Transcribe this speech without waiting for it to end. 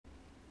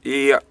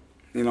Yeah,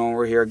 you know,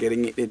 we're here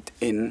getting it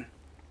in.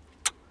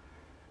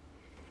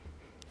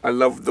 I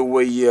love the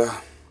way you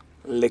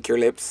lick your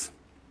lips.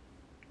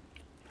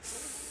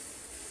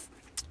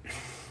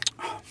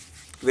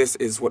 This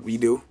is what we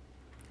do.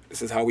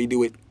 This is how we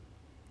do it.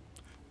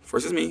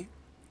 First is me,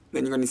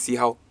 then you're gonna see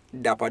how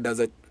Dappa does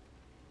it.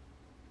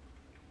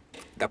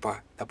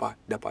 Dappa, Dappa,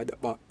 Dappa,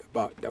 Dappa,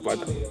 Dappa, Dappa,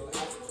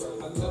 Dappa.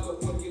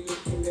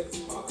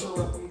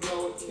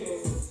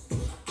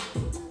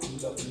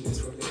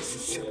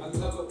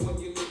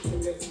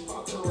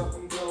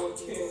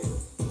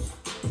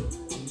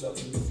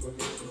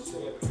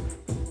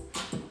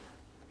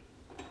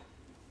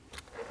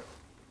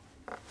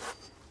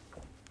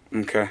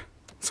 Okay,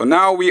 so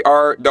now we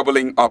are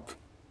doubling up.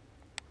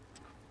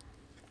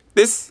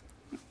 This,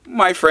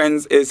 my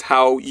friends, is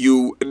how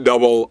you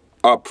double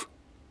up.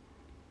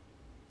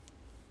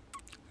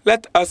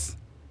 Let us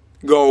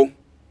go,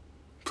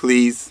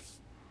 please.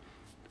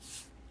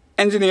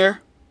 Engineer,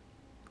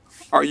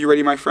 are you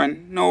ready, my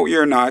friend? No,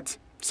 you're not.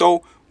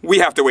 So we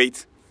have to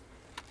wait.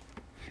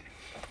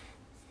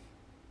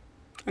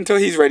 Until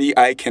he's ready,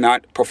 I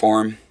cannot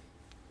perform.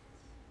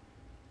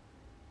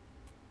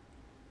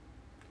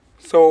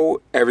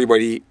 So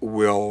everybody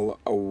will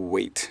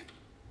wait.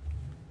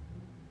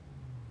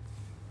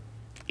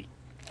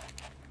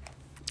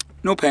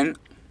 No pen,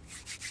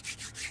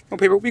 no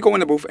paper. We go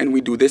in the booth and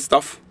we do this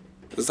stuff.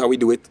 This is how we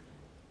do it.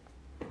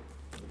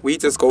 We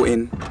just go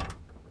in.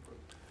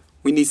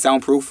 We need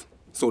soundproof,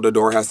 so the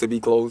door has to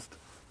be closed.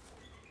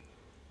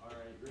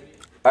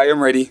 I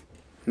am ready.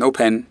 No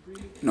pen,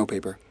 no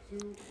paper.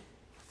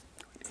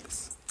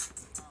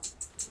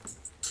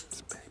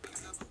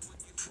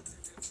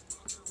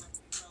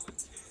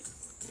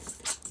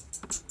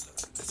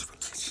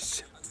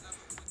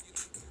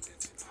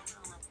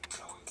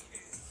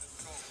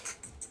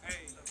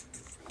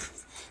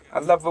 I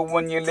love it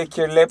when you lick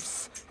your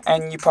lips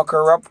and you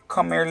pucker up.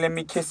 Come here, let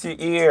me kiss your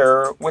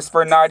ear.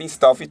 Whisper naughty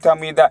stuff. You tell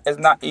me that is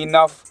not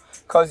enough,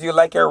 cause you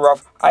like it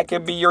rough. I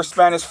could be your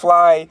Spanish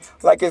fly,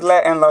 like it's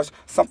Latin lush.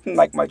 Something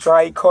like my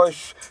dry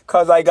kush,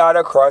 cause I got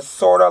a crush.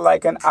 Sorta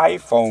like an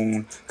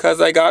iPhone, cause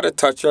I got a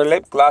touch. Your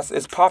lip gloss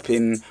is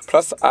popping,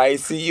 plus I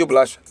see you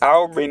blush.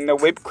 I'll bring the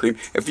whipped cream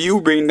if you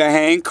bring the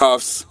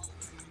handcuffs.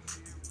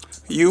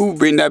 You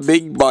bring that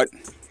big butt.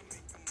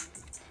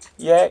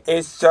 Yeah,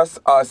 it's just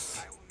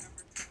us.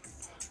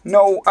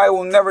 No, I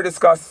will never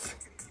discuss.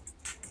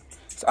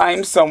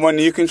 I'm someone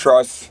you can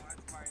trust.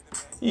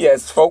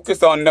 Yes,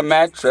 focus on the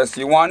mattress.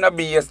 You wanna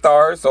be a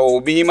star,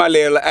 so be my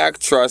little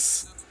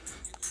actress.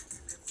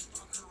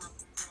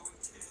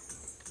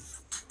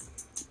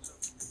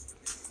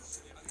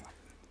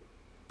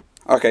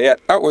 Okay, yeah,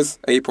 that was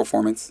a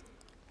performance.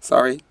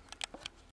 Sorry.